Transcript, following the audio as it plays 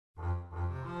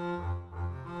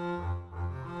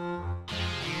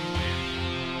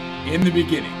In the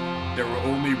beginning, there were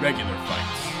only regular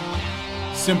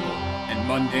fights. Simple and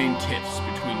mundane tiffs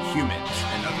between humans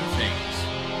and other things.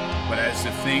 But as the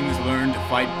things learned to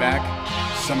fight back,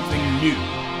 something new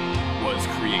was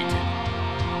created.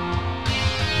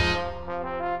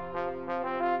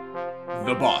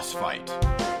 The boss fight.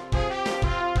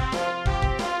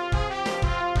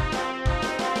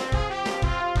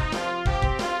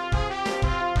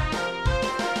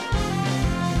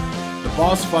 The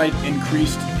boss fight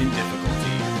increased in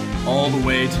difficulty, all the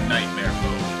way to nightmare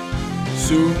mode.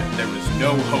 Soon, there was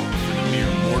no hope for the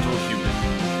mere mortal human.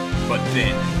 But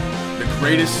then, the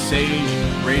greatest sage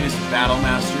and greatest battle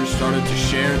masters started to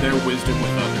share their wisdom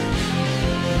with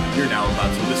others. You're now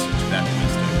about to listen to that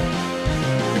wisdom.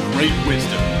 The great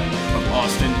wisdom of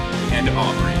Austin and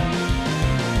Aubrey.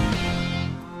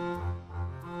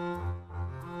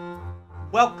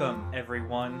 Welcome,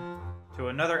 everyone, to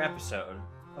another episode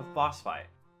of Boss Fight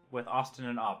with Austin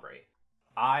and Aubrey.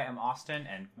 I am Austin,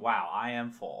 and wow, I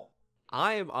am full.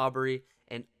 I am Aubrey,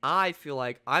 and I feel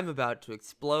like I'm about to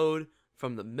explode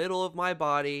from the middle of my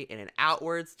body in an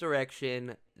outwards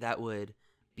direction that would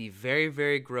be very,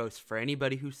 very gross for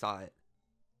anybody who saw it.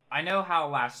 I know how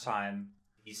last time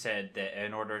you said that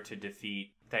in order to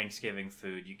defeat Thanksgiving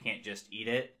food, you can't just eat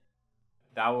it.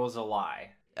 That was a lie.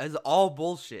 That's all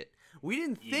bullshit. We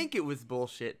didn't think it was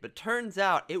bullshit, but turns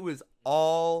out it was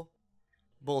all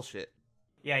bullshit.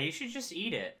 Yeah, you should just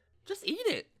eat it. Just eat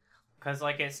it. Because,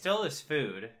 it still is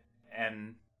food,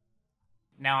 and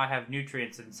now I have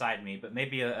nutrients inside me, but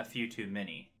maybe a few too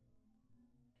many.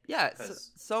 Yeah,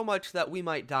 so much that we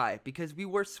might die, because we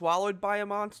were swallowed by a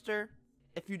monster.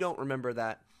 If you don't remember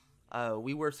that,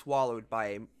 we were swallowed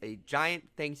by a giant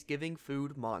Thanksgiving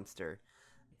food monster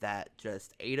that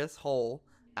just ate us whole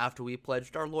after we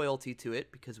pledged our loyalty to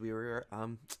it, because we were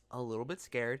a little bit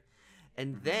scared.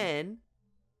 And then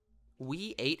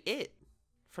we ate it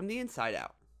from the inside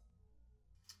out.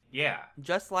 Yeah.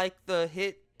 Just like the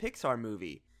hit Pixar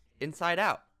movie, Inside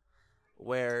Out,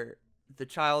 where the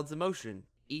child's emotion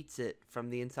eats it from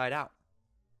the inside out.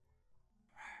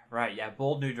 Right, yeah,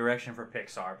 bold new direction for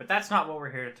Pixar. But that's not what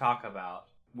we're here to talk about.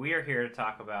 We are here to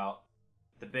talk about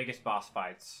the biggest boss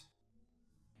fights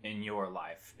in your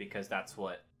life, because that's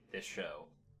what this show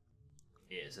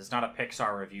is. It's not a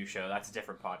Pixar review show. That's a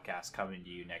different podcast coming to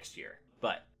you next year.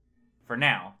 But for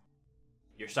now,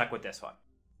 you're stuck with this one.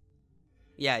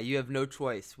 Yeah, you have no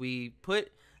choice. We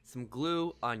put some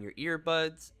glue on your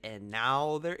earbuds, and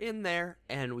now they're in there,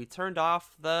 and we turned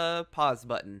off the pause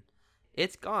button.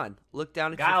 It's gone. Look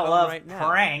down at your phone right now. Gotta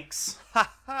love pranks.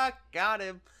 Ha ha, got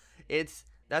him. It's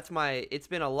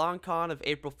been a long con of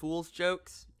April Fool's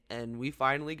jokes, and we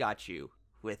finally got you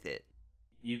with it.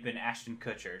 You've been Ashton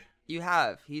Kutchered. You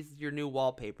have. He's your new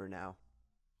wallpaper now.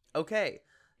 Okay,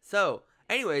 so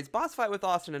anyways, Boss Fight with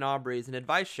Austin and Aubrey is an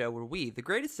advice show where we, the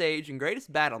greatest sage and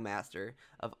greatest battle master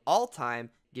of all time,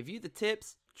 give you the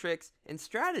tips, tricks, and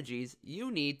strategies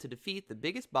you need to defeat the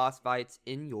biggest boss fights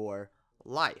in your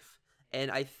life.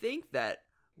 And I think that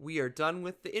we are done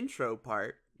with the intro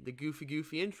part, the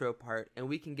goofy intro part, and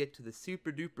we can get to the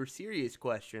super duper serious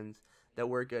questions that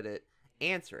we're good at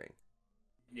answering.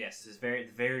 Yes, it's very,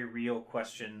 very real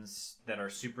questions that are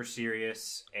super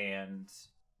serious, and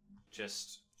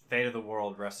just fate of the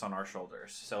world rests on our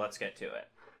shoulders. So let's get to it.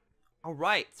 All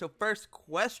right, so first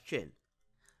question.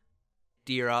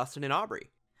 Dear Austin and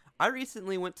Aubrey, I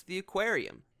recently went to the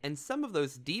aquarium, and some of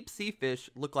those deep-sea fish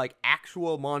look like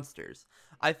actual monsters.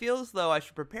 I feel as though I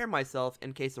should prepare myself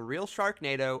in case a real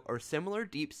Sharknado or similar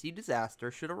deep-sea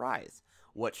disaster should arise.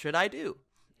 What should I do?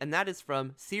 And that is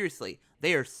from, seriously,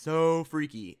 they are so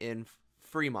freaky in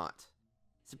Fremont.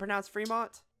 Is it pronounced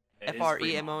Fremont? It is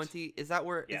Fremont. Is that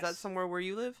where? Yes. Is that somewhere where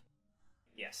you live?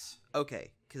 Yes.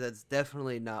 Okay, because that's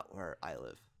definitely not where I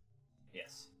live.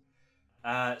 Yes.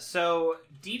 So,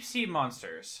 deep-sea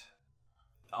monsters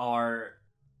are...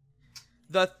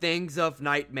 the things of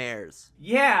nightmares.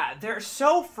 Yeah, they're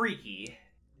so freaky.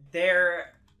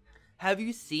 Have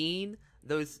you seen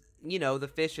those,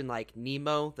 the fish in,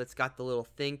 Nemo that's got the little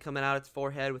thing coming out its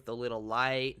forehead with the little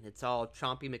light, and it's all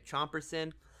Chompy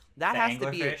McChomperson? That has to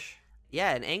be... anglerfish?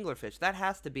 Yeah, an anglerfish. That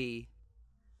has to be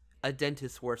a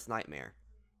dentist's worst nightmare.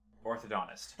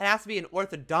 Orthodontist. It has to be an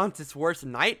orthodontist's worst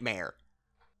nightmare.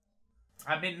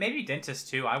 I mean, maybe dentist,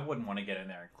 too. I wouldn't want to get in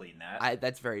there and clean that.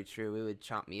 That's very true. It would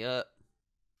chomp me up.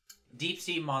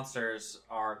 Deep-sea monsters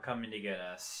are coming to get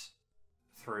us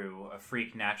through a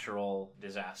freak natural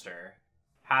disaster.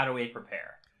 How do we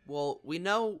prepare? Well, we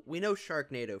know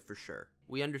Sharknado for sure.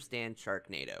 We understand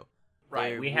Sharknado.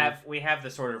 Right, we have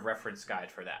the sort of reference guide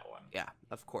for that one. Yeah,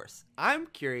 of course. I'm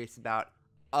curious about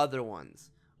other ones.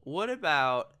 What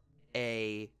about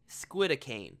a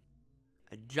squidicane,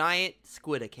 a giant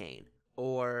squidicane,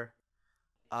 or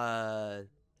a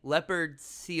leopard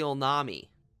seal nami.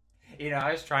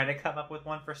 I was trying to come up with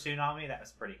one for tsunami. That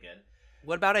was pretty good.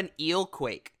 What about an eel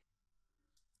quake?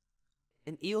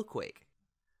 An eel quake.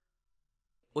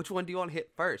 Which one do you want to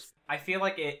hit first? I feel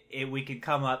like we could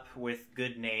come up with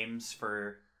good names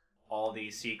for all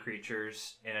these sea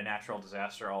creatures in a natural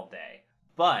disaster all day.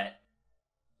 But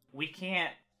we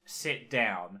can't sit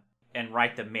down and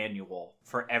write the manual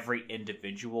for every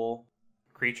individual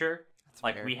creature. That's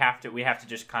like fair. we have to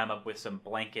just come up with some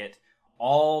blanket,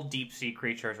 all deep sea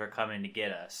creatures are coming to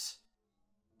get us.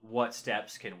 What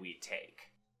steps can we take?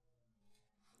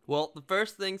 Well, the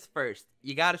first things first,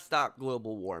 you gotta stop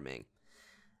global warming.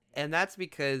 And that's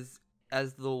because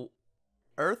as the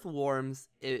Earth warms,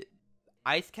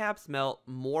 ice caps melt,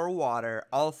 more water,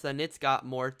 all of a sudden it's got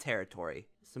more territory,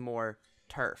 some more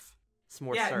turf, some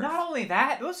more surf. Not only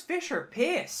that, those fish are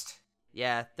pissed.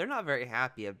 Yeah, they're not very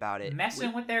happy about it.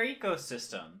 Messing with their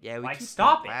ecosystem. Yeah, we keep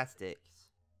stop it. plastics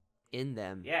in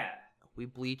them. Yeah. We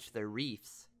bleach their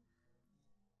reefs.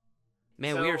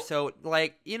 Man, we are so,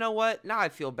 you know what? Now I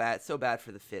feel bad, so bad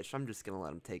for the fish. I'm just going to let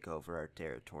them take over our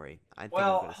territory. I think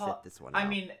I'm going to sit this one out. I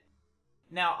mean,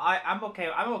 now I'm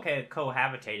okay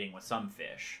cohabitating with some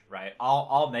fish, right?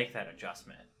 I'll make that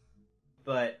adjustment.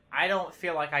 But I don't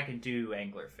feel like I can do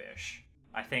anglerfish.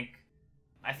 I think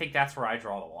that's where I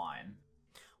draw the line.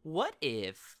 What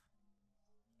if,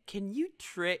 can you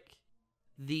trick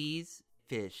these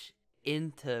fish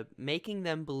into making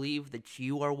them believe that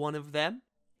you are one of them?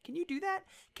 Can you do that?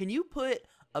 Can you put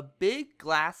a big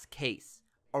glass case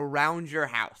around your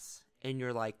house and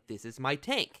you're like, this is my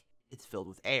tank. It's filled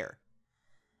with air.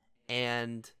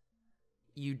 And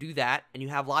you do that and you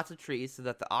have lots of trees so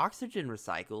that the oxygen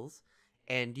recycles,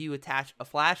 and you attach a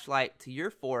flashlight to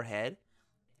your forehead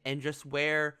and just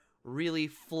wear really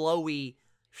flowy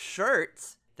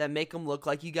shirts that make them look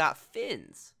like you got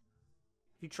fins.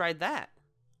 You tried that?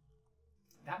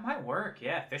 That might work,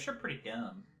 yeah. Fish are pretty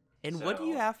dumb. And what do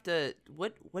you have to,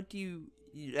 what do you,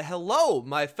 hello,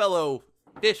 my fellow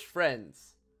fish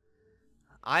friends.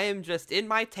 I am just in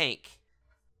my tank.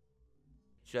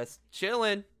 Just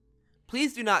chilling.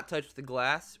 Please do not touch the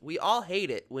glass. We all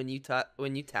hate it when you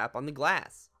tap on the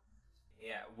glass.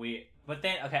 Yeah, but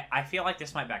then, okay, I feel like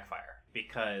this might backfire,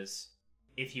 because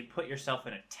if you put yourself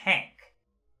in a tank,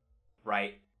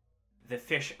 right, the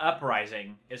fish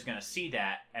uprising is going to see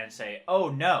that and say, oh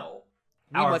no,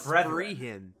 we must free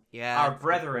him. Yeah, our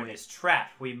brethren is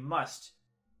trapped. We must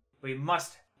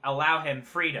allow him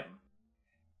freedom.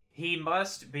 He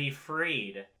must be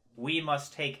freed. We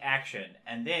must take action.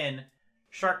 And then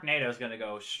Sharknado is going to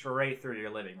go straight through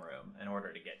your living room in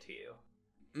order to get to you.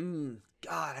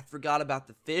 God, I forgot about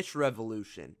the fish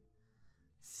revolution.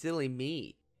 Silly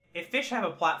me. If fish have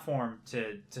a platform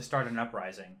to start an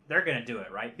uprising, they're going to do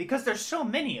it, right? Because there's so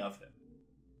many of them.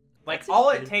 Like, all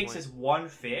it takes is one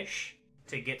fish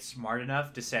to get smart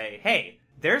enough to say, hey,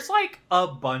 there's like a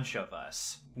bunch of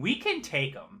us. We can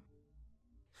take them.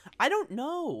 I don't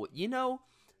know.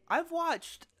 I've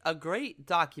watched a great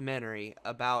documentary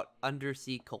about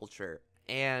undersea culture,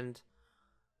 and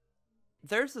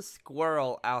there's a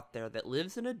squirrel out there that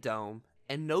lives in a dome,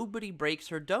 and nobody breaks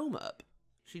her dome up.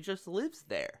 She just lives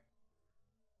there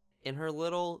in her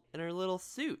little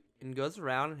suit and goes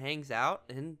around and hangs out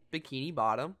in Bikini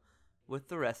Bottom with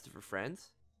the rest of her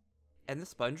friends and the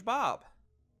SpongeBob.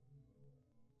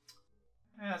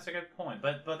 Yeah, that's a good point.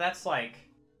 But that's like,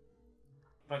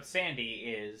 but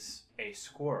Sandy is a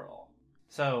squirrel,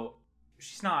 so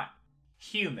she's not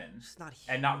human. She's not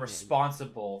human. And not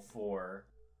responsible for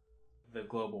the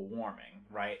global warming,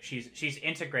 right? She's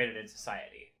integrated in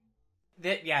society.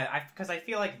 Because I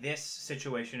feel like this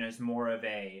situation is more of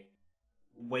a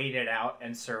wait it out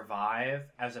and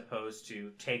survive, as opposed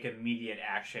to take immediate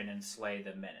action and slay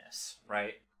the menace,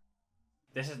 right?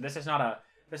 This is not a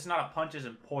punches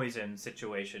and poison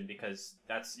situation, because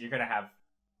you're gonna have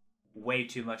way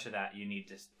too much of that you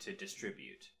need to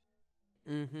distribute.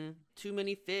 Too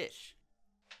many fish.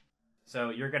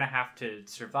 So you're gonna have to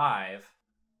survive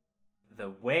the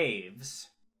waves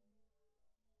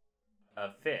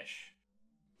of fish.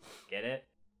 Get it?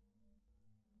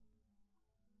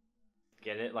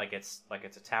 Get it? Like it's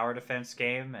a tower defense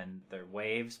game, and they're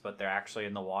waves, but they're actually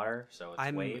in the water, so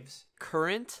it's waves.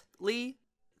 Currently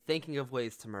thinking of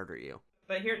ways to murder you.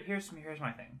 But here's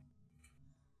my thing.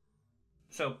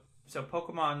 So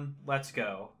Pokemon Let's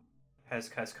Go has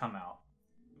come out,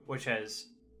 which has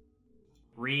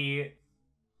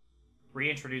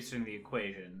reintroduced into the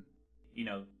equation,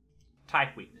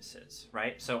 type weaknesses,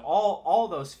 right? So all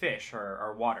those fish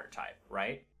are water type,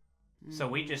 right? So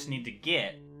we just need to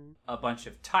get a bunch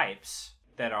of types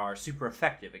that are super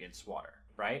effective against water,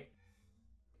 right?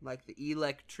 Like the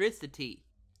electricity.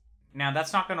 Now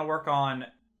that's not going to work on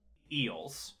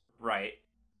eels, right?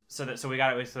 So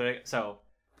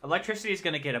electricity is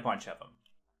going to get a bunch of them,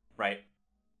 right?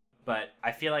 But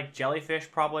I feel like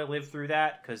jellyfish probably live through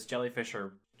that because jellyfish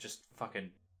are just fucking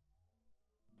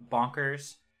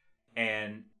bonkers,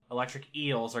 and electric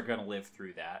eels are going to live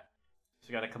through that. So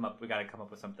we got to come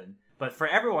up with something. But for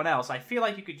everyone else, I feel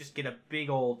like you could just get a big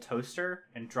old toaster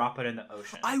and drop it in the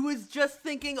ocean. I was just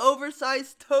thinking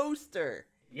oversized toaster.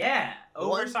 Yeah,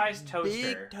 oversized One toaster.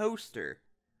 big toaster.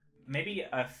 Maybe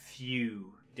a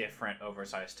few different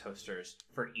oversized toasters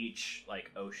for each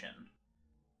like ocean.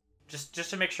 Just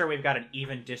to make sure we've got an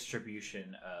even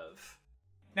distribution of.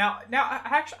 Now,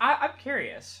 actually, I'm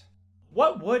curious.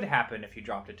 What would happen if you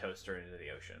dropped a toaster into the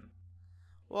ocean?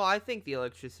 Well, I think the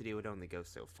electricity would only go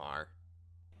so far.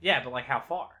 Yeah, but like how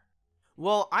far?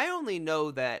 Well, I only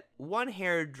know that one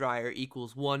hair dryer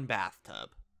equals one bathtub.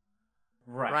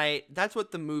 Right? That's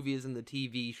what the movies and the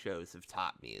TV shows have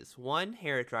taught me, is one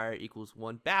hair dryer equals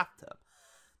one bathtub.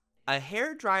 A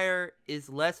hair dryer is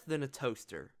less than a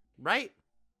toaster, right?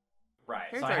 Right.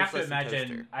 Hair So I dryer's have to less than imagine.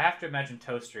 toaster. I have to imagine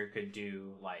toaster could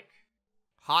do like.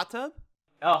 Hot tub?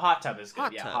 Oh, hot tub is good.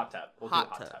 Hot Yeah, tub. hot tub. We'll Hot do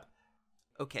hot tub. tub.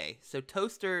 Okay, so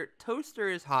toaster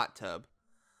is hot tub,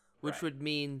 which Right. would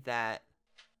mean that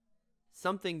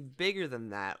something bigger than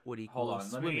that would equal Hold a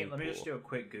on. Let swimming me pool. just do a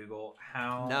quick Google.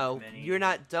 How No, many you're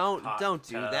not. Don't hot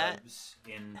do that. tubs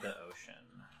in the ocean?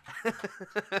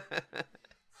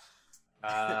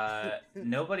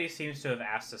 Nobody seems to have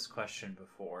asked this question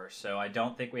before, so I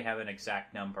don't think we have an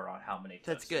exact number on how many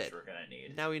That's toasters good. we're gonna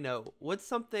need. Now we know. What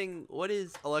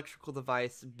is electrical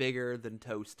device bigger than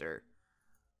toaster?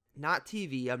 Not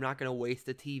TV. I'm not gonna waste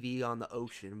a TV on the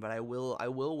ocean, but I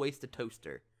will waste a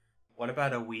toaster. What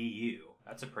about a Wii U?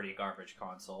 That's a pretty garbage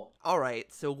console. All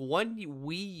right, so one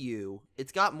Wii U,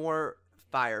 it's got more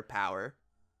firepower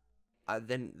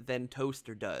than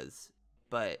toaster does,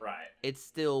 but Right. it's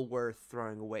still worth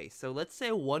throwing away. So let's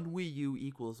say one Wii U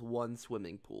equals one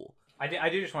swimming pool. I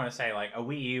do just want to say, like, a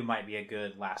Wii U might be a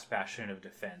good last bastion of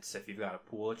defense if you've got a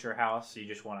pool at your house. You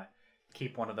just want to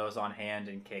keep one of those on hand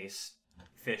in case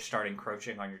fish start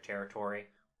encroaching on your territory.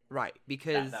 Right,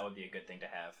 because That would be a good thing to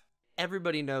have.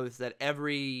 everybody knows that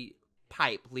every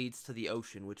pipe leads to the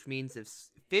ocean, which means if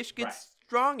fish gets Right.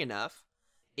 strong enough,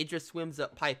 it just swims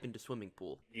up pipe into swimming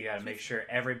pool. You got to make sure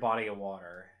every body of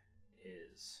water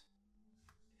is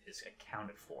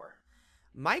accounted for.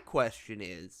 My question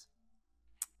is,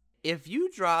 if you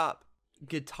drop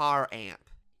guitar amp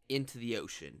into the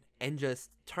ocean and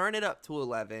just turn it up to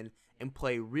 11 and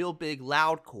play real big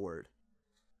loud chord,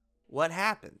 what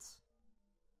happens?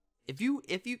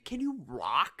 Can you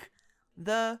rock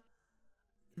them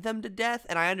to death?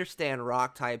 And I understand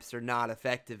rock types are not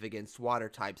effective against water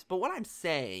types, but what I'm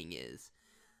saying is,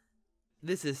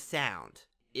 this is sound.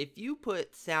 If you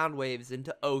put sound waves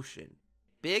into ocean,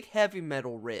 big heavy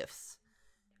metal riffs,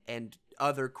 and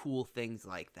other cool things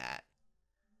like that,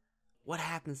 what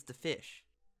happens to fish?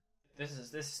 This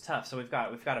is tough. So we've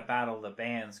got a battle of the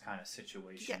bands kind of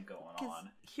situation going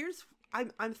on.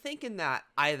 I'm thinking that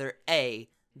either A,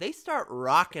 they start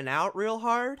rocking out real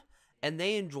hard and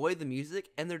they enjoy the music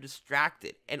and they're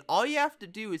distracted, and all you have to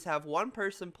do is have one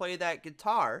person play that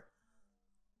guitar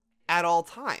at all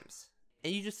times,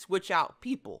 and you just switch out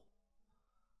people.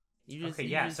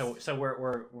 So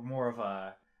we're more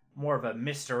of a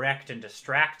misdirect and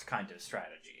distract kind of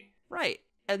strategy. Right.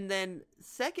 And then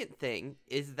second thing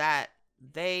is that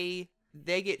they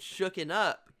get shooken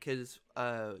up because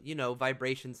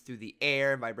vibrations through the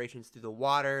air, vibrations through the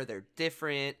water, they're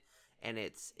different, and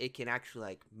it can actually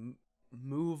like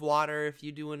move water if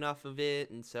you do enough of it.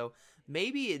 And so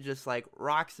maybe it just like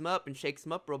rocks them up and shakes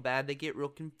them up real bad. They get real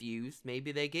confused.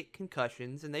 Maybe they get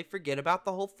concussions and they forget about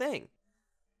the whole thing.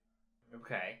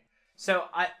 Okay. So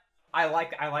I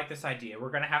like this idea.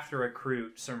 We're gonna have to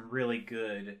recruit some really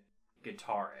good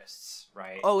guitarists,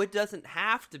 right? Oh, it doesn't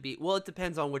have to be. Well, it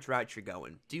depends on which route you're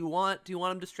going. Do you want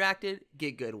them distracted?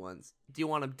 Get good ones. Do you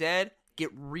want them dead?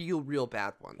 Get real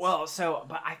bad ones. Well,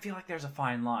 but I feel like there's a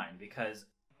fine line because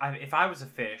if I was a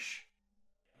fish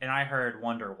and I heard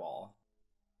Wonderwall,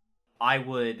 I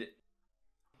would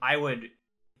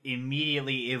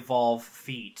immediately evolve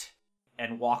feet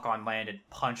and walk on land and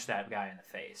punch that guy in the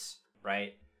face,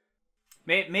 right?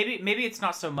 Maybe it's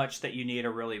not so much that you need a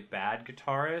really bad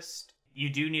guitarist. You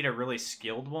do need a really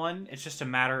skilled one. It's just a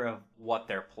matter of what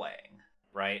they're playing,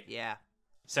 right? Yeah.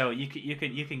 So you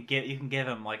can give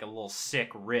them like a little sick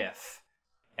riff,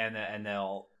 and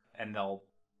they'll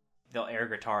they'll air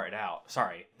guitar it out.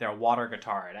 Sorry, they'll water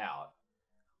guitar it out.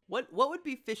 What would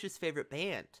be Fish's favorite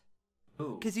band?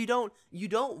 Ooh. Because you don't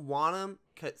want them.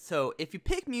 So if you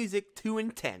pick music too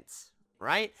intense,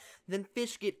 right, then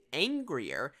Fish get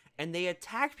angrier and they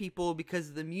attack people because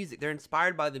of the music. They're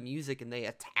inspired by the music and they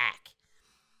attack.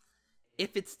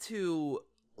 If it's too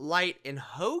light and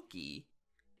hokey,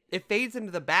 it fades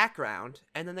into the background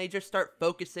and then they just start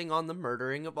focusing on the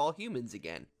murdering of all humans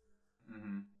again.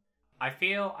 Mm-hmm. I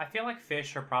feel like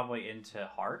Fish are probably into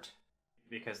Heart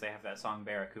because they have that song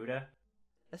Barracuda.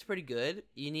 That's pretty good.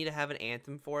 You need to have an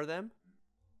anthem for them.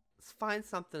 Let's find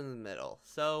something in the middle.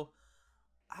 So,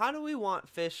 how do we want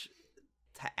Fish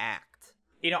to act?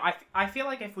 You know, I feel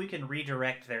like if we can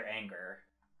redirect their anger,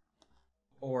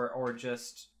 or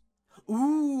just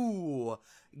ooh,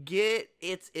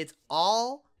 it's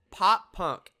all pop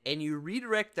punk, and you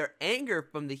redirect their anger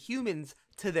from the humans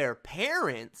to their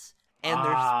parents and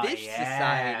their fish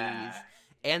societies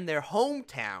and their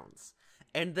hometowns,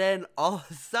 and then all of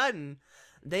a sudden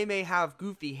they may have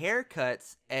goofy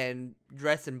haircuts and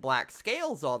dress in black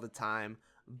scales all the time,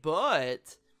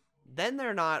 but then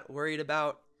they're not worried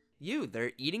about you.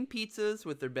 They're eating pizzas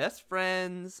with their best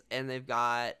friends, and they've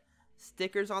got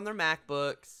stickers on their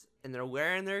MacBooks, and they're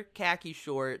wearing their khaki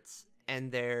shorts,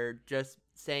 and they're just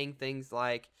saying things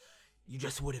like, "You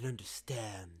just wouldn't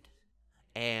understand,"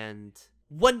 and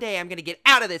 "One day I'm gonna get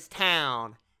out of this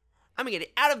town. I'm gonna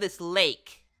get out of this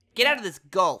lake, get out of this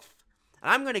gulf, and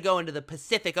I'm gonna go into the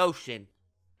Pacific Ocean.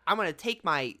 I'm gonna take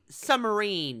my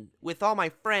submarine with all my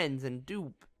friends and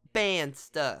do band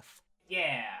stuff."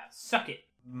 Yeah, suck it,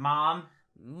 Mom.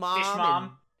 Mom, Fish Mom.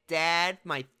 and Dad,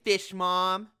 my fish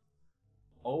mom.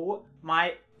 Oh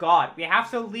my God, we have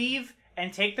to leave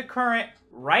and take the current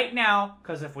right now,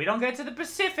 because if we don't get to the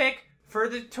Pacific for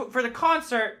the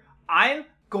concert, I'm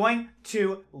going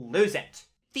to lose it.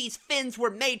 These fins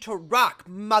were made to rock,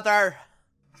 mother.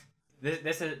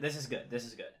 This is good. This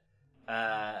is good.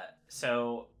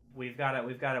 So we've got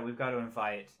to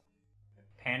invite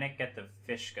Panic at the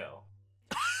Fishco.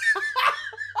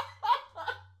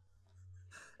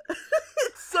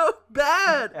 It's so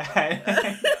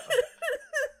bad.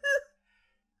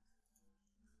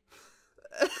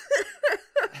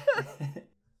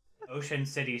 Ocean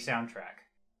City soundtrack.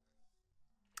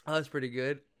 Oh, that's pretty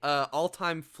good.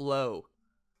 All-time flow.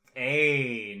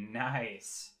 Hey,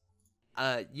 nice.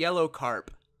 Yellow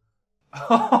carp.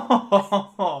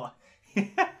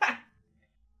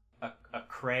 a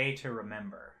cray to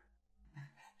remember.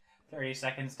 30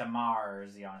 Seconds to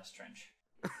Mars, the Honest Trench.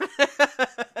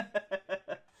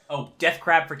 Oh, Death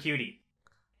Crab for Cutie.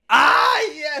 Ah,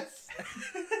 yes!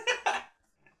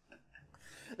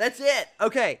 That's it.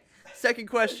 Okay, second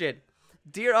question.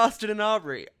 Dear Austin and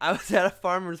Aubrey, I was at a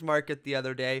farmer's market the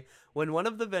other day when one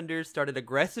of the vendors started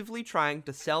aggressively trying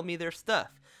to sell me their stuff.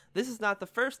 This is not the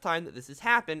first time that this has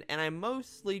happened, and I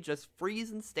mostly just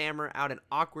freeze and stammer out an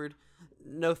awkward,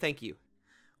 "No thank you."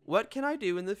 What can I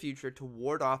do in the future to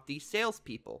ward off these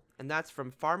salespeople? And that's from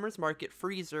Farmer's Market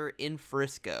Freezer in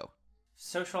Frisco.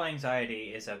 Social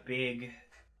anxiety is a big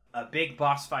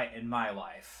boss fight in my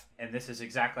life, and this is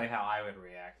exactly how I would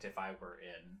react if I were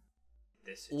in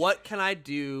this situation. What can I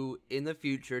do in the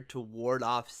future to ward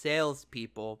off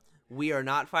salespeople? We are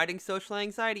not fighting social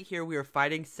anxiety here. We are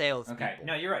fighting salespeople. Okay,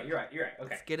 no, you're right. Okay.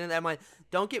 Let's get in that mind.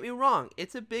 Don't get me wrong.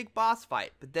 It's a big boss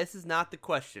fight, but this is not the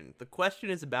question. The question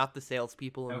is about the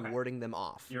salespeople and warding them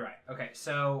off. You're right. Okay,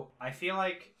 so I feel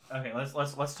like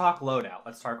let's talk loadout.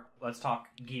 Let's talk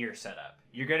gear setup.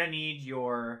 You're gonna need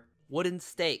your wooden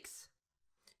stakes.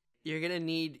 You're gonna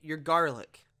need your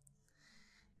garlic.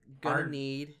 Gonna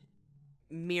need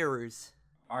mirrors.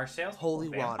 Are sales holy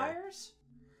vampires?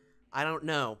 Water. I don't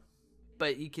know,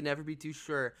 but you can never be too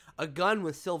sure. A gun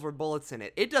with silver bullets in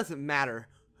it. It doesn't matter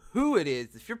who it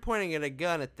is. If you're pointing at a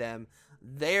gun at them,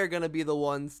 they're gonna be the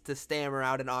ones to stammer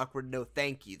out an awkward "no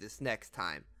thank you" this next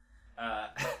time.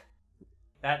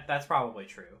 That's probably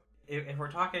true. If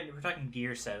we're talking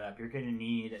gear setup, you're gonna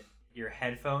need your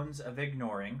headphones of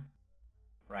ignoring,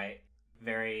 right?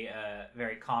 Very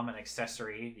common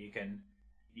accessory you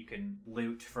can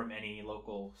loot from any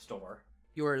local store.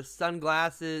 Your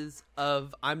sunglasses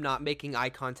of "I'm not making eye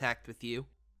contact with you."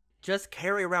 Just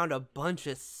carry around a bunch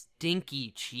of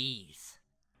stinky cheese.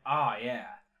 Oh yeah.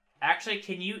 Actually,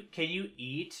 can you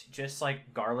eat just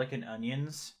like garlic and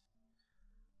onions?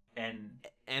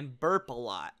 And burp a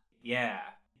lot. Yeah.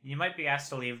 You might be asked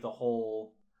to leave the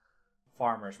whole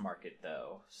farmer's market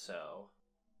though, so.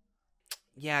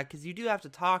 Yeah, because you do have to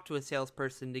talk to a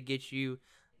salesperson to get you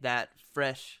that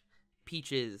fresh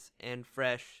peaches and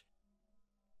fresh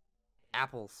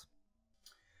apples.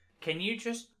 Can you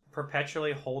just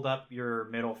perpetually hold up your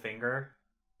middle finger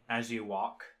as you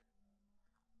walk.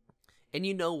 And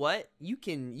you know what? You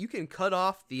can cut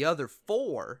off the other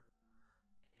 4,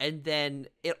 and then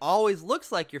it always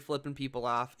looks like you're flipping people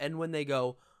off. And when they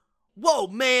go, "Whoa,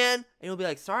 man!" and you'll be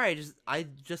like, "Sorry, I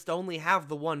just only have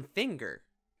the one finger."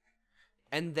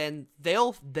 And then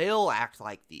they'll act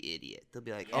like the idiot. They'll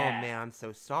be like, "Oh man, I'm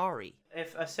so sorry."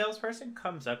 If a salesperson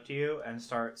comes up to you and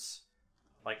starts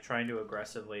like trying to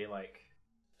aggressively like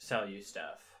sell you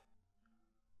stuff,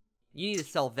 you need to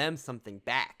sell them something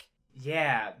back.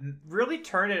 Yeah, really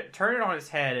turn it on its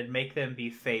head and make them be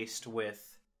faced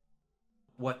with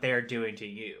what they're doing to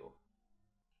you.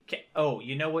 Okay. Oh,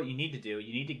 you know what you need to do?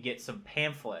 You need to get some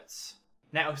pamphlets.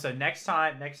 Now, so next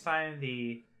time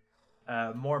the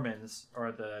Mormons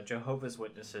or the Jehovah's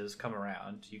Witnesses come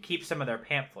around, you keep some of their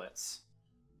pamphlets,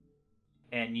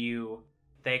 and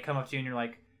they come up to you and you're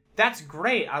like, "That's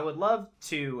great. I would love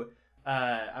to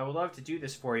do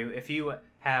this for you if you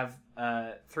have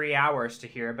 3 hours to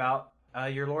hear about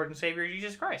your Lord and Savior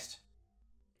Jesus Christ."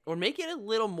 Or make it a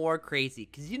little more crazy,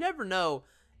 because you never know.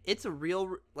 It's a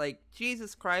real, like,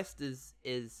 Jesus Christ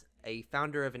is a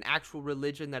founder of an actual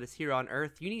religion that is here on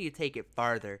Earth. You need to take it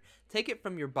farther. Take it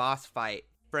from your boss fight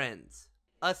friends,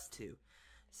 us two.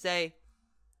 Say,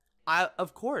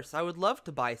 of course, I would love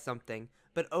to buy something,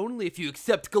 but only if you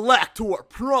accept Galactor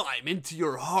Prime into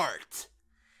your heart.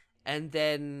 And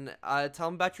then tell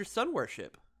them about your sun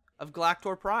worship of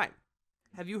Galactor Prime.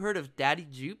 Have you heard of Daddy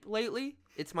Jupe lately?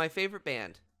 It's my favorite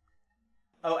band.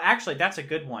 Oh, actually, that's a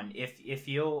good one. If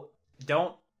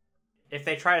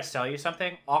they try to sell you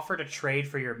something, offer to trade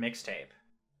for your mixtape.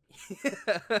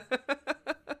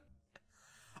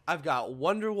 I've got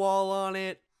Wonderwall on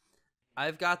it.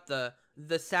 I've got the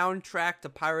soundtrack to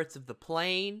Pirates of the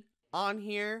Plane on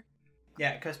here.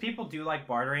 Yeah, because people do like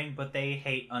bartering, but they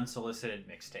hate unsolicited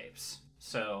mixtapes.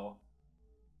 So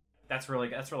that's really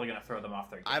gonna throw them off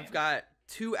their game. I've got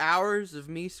 2 hours of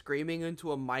me screaming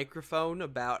into a microphone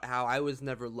about how I was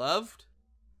never loved,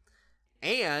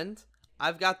 and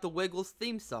I've got the Wiggles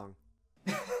theme song.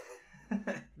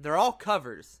 They're all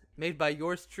covers made by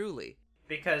yours truly.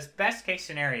 Because best case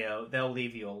scenario, they'll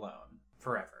leave you alone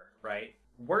forever, right?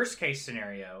 Worst case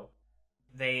scenario,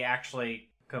 they actually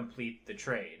complete the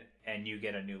trade and you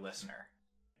get a new listener.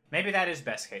 Maybe that is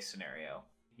best case scenario.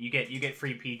 You get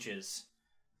free peaches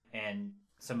and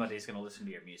somebody's going to listen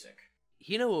to your music.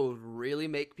 You know what would really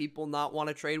make people not want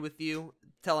to trade with you?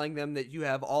 Telling them that you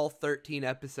have all 13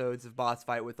 episodes of Boss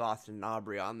Fight with Austin and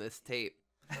Aubrey on this tape.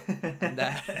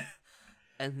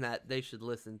 and that they should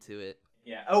listen to it.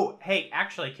 Yeah. Oh, hey,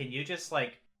 actually, can you just,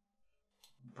 like,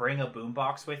 bring a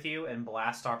boombox with you and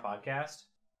blast our podcast?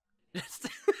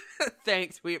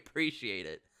 Thanks, we appreciate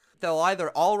it. They'll either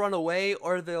all run away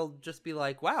or they'll just be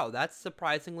like, "Wow, that's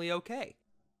surprisingly okay."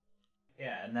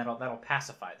 Yeah, and that'll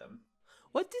pacify them.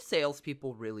 What do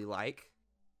salespeople really like?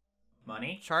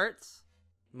 Money? Charts?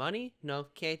 Money? No,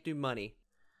 can't do money.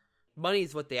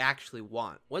 Money's what they actually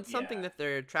want. What's something that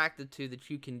they're attracted to that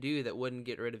you can do that wouldn't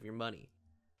get rid of your money?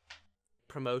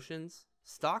 Promotions?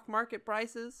 Stock market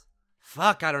prices?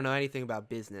 Fuck, I don't know anything about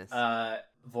business.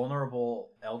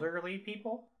 Vulnerable elderly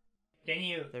people? Can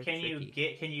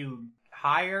tricky. you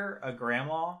hire a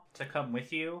grandma to come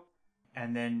with you,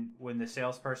 and then when the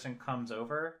salesperson comes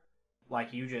over,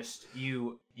 like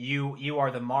you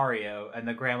are the Mario and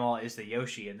the grandma is the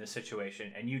Yoshi in this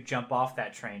situation, and you jump off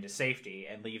that train to safety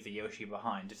and leave the Yoshi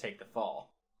behind to take the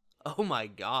fall. Oh my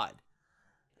god.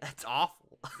 That's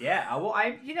awful. Yeah, well,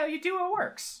 you do what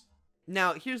works.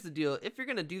 Now, here's the deal. If you're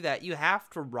going to do that, you have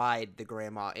to ride the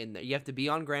grandma in there. You have to be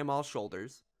on grandma's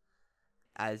shoulders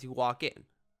as you walk in.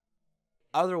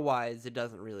 Otherwise, it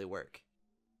doesn't really work.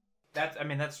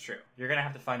 That's true. You're going to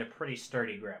have to find a pretty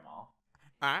sturdy grandma.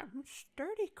 I'm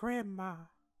sturdy, Grandma.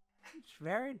 It's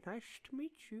very nice to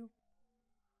meet you.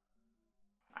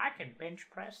 I can bench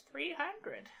press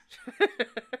 300.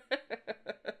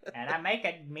 And I make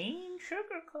a mean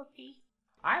sugar cookie.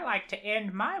 I like to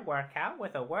end my workout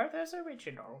with a Werther's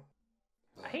Original.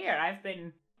 Here,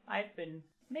 I've been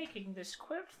making this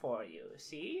quilt for you,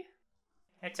 see?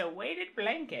 It's a weighted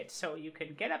blanket, so you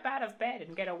can get up out of bed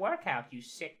and get a workout, you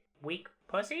sick, weak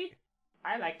pussy.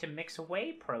 I like to mix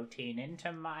whey protein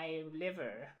into my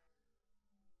liver.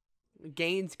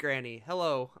 Gaines Granny.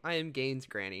 Hello, I am Gaines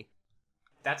Granny.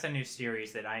 That's a new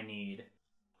series that I need.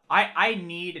 I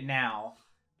need now.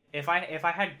 If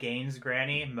I had Gaines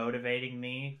Granny motivating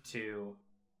me to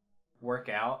work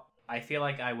out, I feel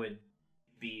like I would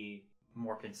be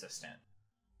more consistent.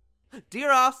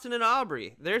 Dear Austin and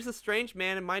Aubrey, there's a strange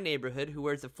man in my neighborhood who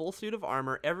wears a full suit of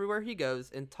armor everywhere he goes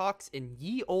and talks in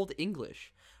ye old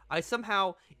English. I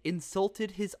somehow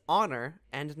insulted his honor,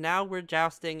 and now we're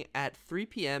jousting at 3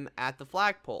 p.m. at the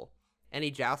flagpole. Any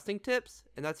jousting tips?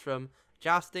 And that's from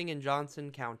Jousting in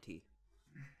Johnson County.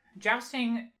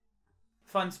 Jousting,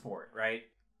 fun sport, right?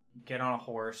 Get on a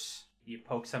horse, you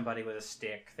poke somebody with a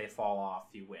stick, they fall off,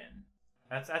 you win.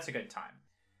 That's a good time.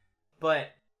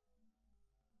 But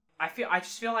I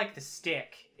just feel like the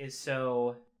stick is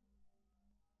so.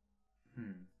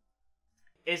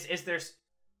 Is there?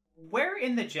 Where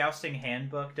in the jousting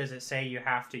handbook does it say you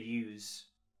have to use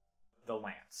the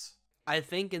lance? I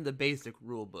think in the basic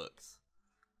rule books.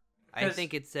 I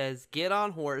think it says, get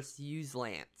on horse, use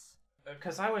lance.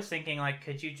 Because I was thinking, like,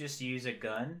 could you just use a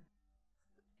gun?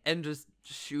 And just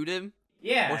shoot him?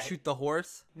 Yeah. Or shoot the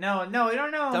horse? No, you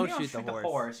don't know. Don't you shoot the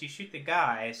horse. You shoot the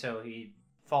guy so he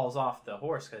falls off the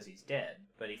horse because he's dead.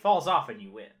 But he falls off and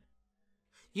you win.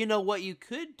 You know, what you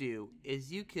could do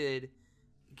is you could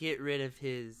get rid of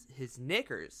his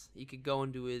knickers. You could go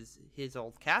into his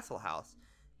old castle house,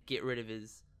 get rid of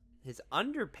his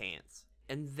underpants,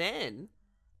 and then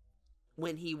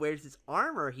when he wears his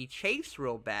armor, he chafes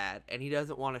real bad, and he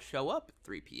doesn't want to show up at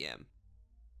 3 p.m.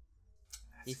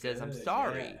 He says, I'm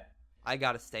sorry. Yeah. I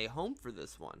gotta stay home for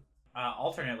this one.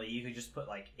 Alternately, you could just put,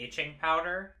 like, itching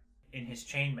powder in his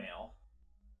chainmail,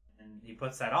 and he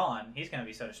puts that on. He's gonna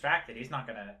be so distracted, he's not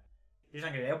gonna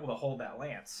be able to hold that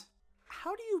lance.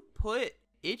 How do you put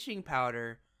itching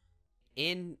powder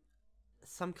in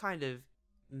some kind of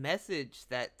message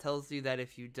that tells you that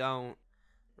if you don't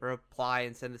reply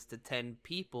and send this to 10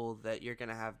 people that you're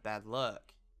gonna have bad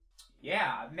luck?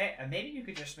 Yeah, maybe you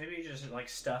just like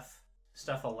stuff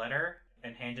a letter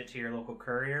and hand it to your local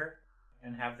courier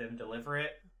and have them deliver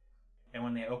it, and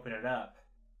when they open it up,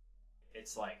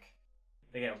 it's like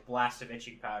they get a blast of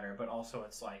itching powder, but also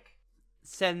it's like,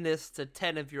 send this to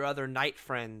 10 of your other knight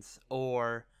friends,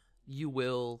 or you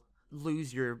will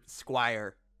lose your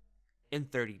squire in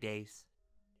 30 days.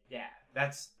 Yeah,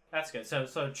 that's good.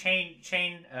 So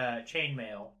chain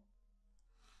mail.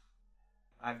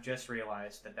 I've just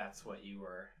realized that's what you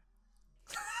were.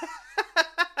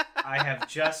 I have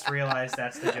just realized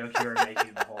that's the joke you were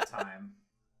making the whole time.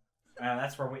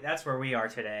 That's where we are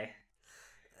today.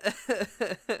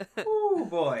 Ooh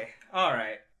boy! All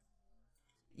right.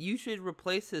 You should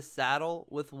replace his saddle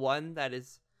with one that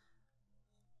is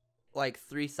like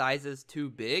 3 sizes too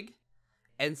big.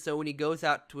 And so when he goes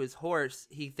out to his horse,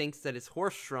 he thinks that his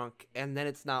horse shrunk, and then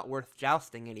it's not worth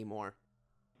jousting anymore.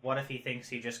 What if he thinks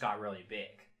he just got really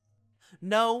big?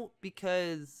 No,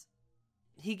 because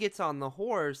he gets on the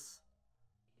horse,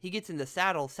 he gets in the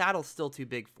saddle's still too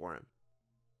big for him.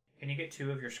 Can you get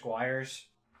 2 of your squires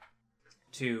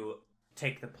to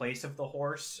take the place of the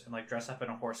horse and like dress up in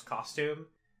a horse costume?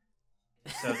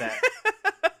 So that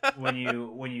when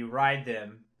you ride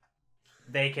them,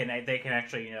 they can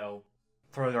actually, you know,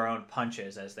 throw their own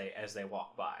punches as they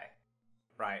walk by,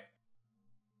 right?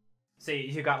 So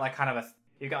you got like a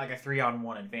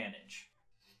 3-on-1 advantage.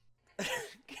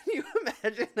 Can you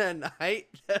imagine a knight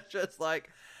that's just like,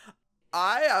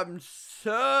 I am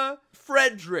Sir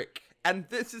Frederick, and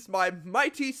this is my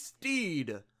mighty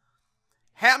steed,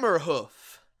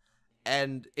 Hammerhoof,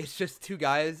 and it's just 2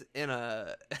 guys in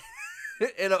a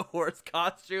in a horse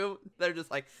costume. They're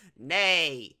just like,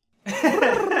 nay.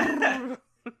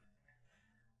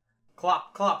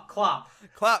 Clop, clop, clop.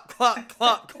 Clop, clop,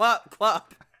 clop, clop,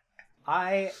 clop.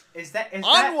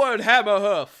 Onward,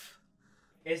 Hammerhoof.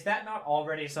 Is that not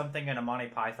already something in a Monty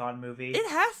Python movie? It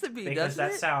has to be, because doesn't it?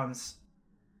 Because that sounds...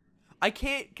 I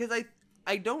can't, because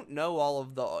I don't know all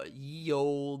of the ye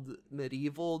old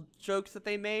medieval jokes that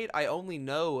they made. I only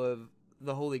know of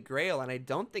the Holy Grail, and I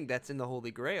don't think that's in the Holy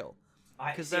Grail.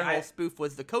 Because their whole spoof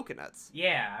was the coconuts.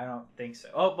 Yeah, I don't think so.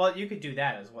 Oh, well, you could do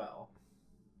that as well.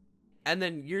 And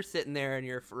then you're sitting there in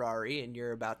your Ferrari, and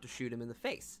you're about to shoot him in the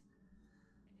face.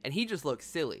 And he just looks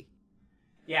silly.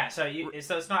 Yeah, so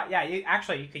it's not... Yeah,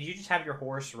 could you just have your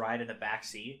horse ride in the back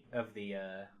seat of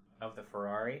the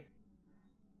Ferrari?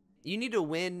 You need to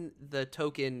win the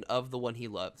token of the one he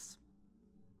loves.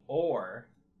 Or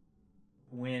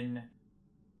win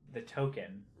the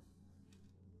token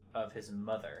of his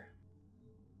mother.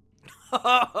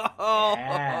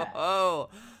 Oh.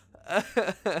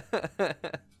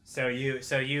 So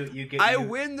you get... I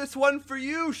win this one for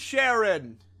you,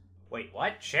 Sharon! Wait,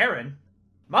 what? Sharon?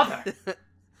 Mother!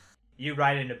 You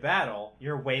ride into battle,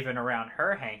 you're waving around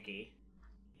her hanky.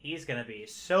 He's gonna be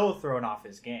so thrown off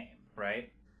his game,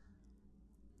 right?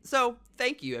 So,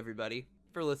 thank you, everybody,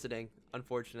 for listening,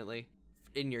 unfortunately,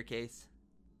 in your case.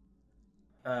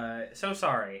 So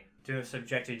sorry to have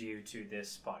subjected you to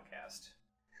this podcast.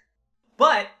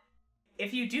 But,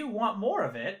 if you do want more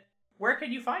of it, where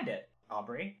can you find it,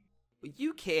 Aubrey?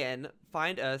 you can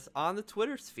find us on the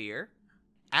Twitter sphere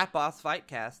at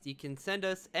BossFightCast. You can send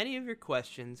us any of your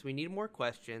questions. We need more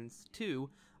questions to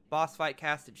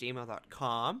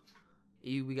bossfightcast@gmail.com.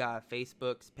 We got a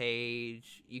Facebook's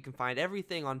page. You can find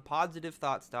everything on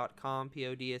positivethoughts.com,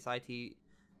 PODSITIVE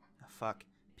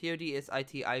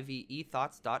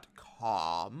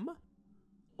thoughts.com.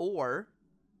 Or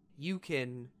you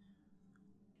can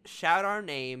shout our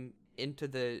name into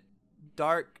the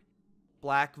dark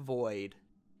black void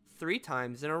 3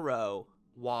 times in a row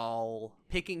while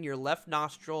picking your left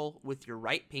nostril with your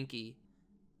right pinky,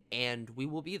 and we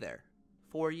will be there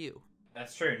for you.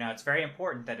 That's true. Now, it's very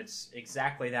important that it's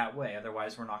exactly that way.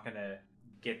 Otherwise, we're not going to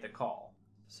get the call.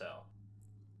 So,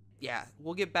 yeah,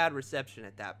 we'll get bad reception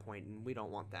at that point, and we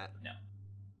don't want that. No.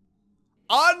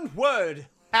 Onward,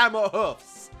 hammer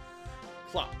hoofs!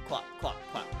 Clop, clop, clop,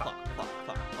 clop, clop, clop, clop,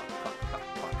 clop, clop, clop, clop,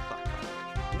 clop,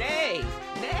 clop. Nay!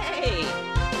 Nay!